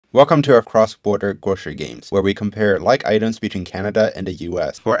Welcome to our cross-border grocery games, where we compare like items between Canada and the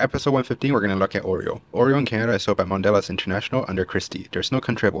US. For episode 115, we're going to look at Oreo. Oreo in Canada is sold by Mondelez International under Christie. There's no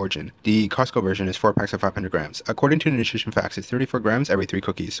country of origin. The Costco version is 4 packs of 500 grams. According to the nutrition facts, it's 34 grams every 3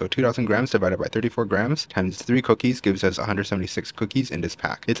 cookies, so 2,000 grams divided by 34 grams times 3 cookies gives us 176 cookies in this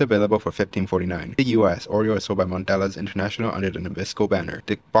pack. It's available for $15.49. In the US, Oreo is sold by Mondelez International under the Nabisco banner.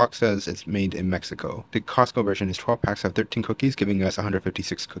 The box says it's made in Mexico. The Costco version is 12 packs of 13 cookies, giving us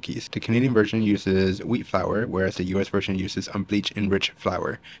 156 cookies. The Canadian version uses wheat flour, whereas the US version uses unbleached enriched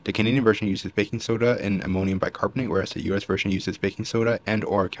flour. The Canadian version uses baking soda and ammonium bicarbonate, whereas the US version uses baking soda and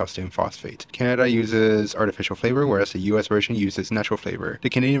or calcium phosphate. Canada uses artificial flavor, whereas the US version uses natural flavor.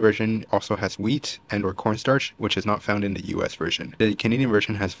 The Canadian version also has wheat and or cornstarch, which is not found in the US version. The Canadian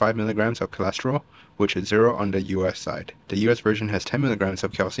version has 5 milligrams of cholesterol, which is 0 on the US side. The US version has 10 milligrams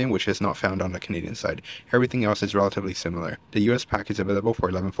of calcium, which is not found on the Canadian side. Everything else is relatively similar. The US pack is available for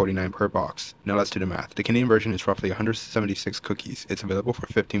 $11.49 per box. Now let's do the math. The Canadian version is roughly 176 cookies. It's available for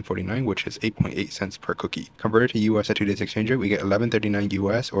 $15.49, which is 8.8 cents per cookie. Converted to US at today's exchange rate, we get $11.39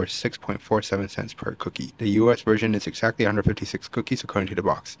 US or 6.47 cents per cookie. The US version is exactly 156 cookies according to the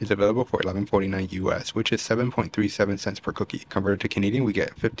box. It's available for $11.49 US, which is 7.37 cents per cookie. Converted to Canadian, we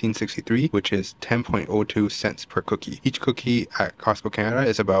get $15.63, which is 10.02 cents per cookie. Each cookie at Costco Canada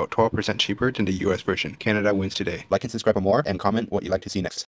is about 12% cheaper than the US version. Canada wins today. Like and subscribe for more, and comment what you'd like to see next.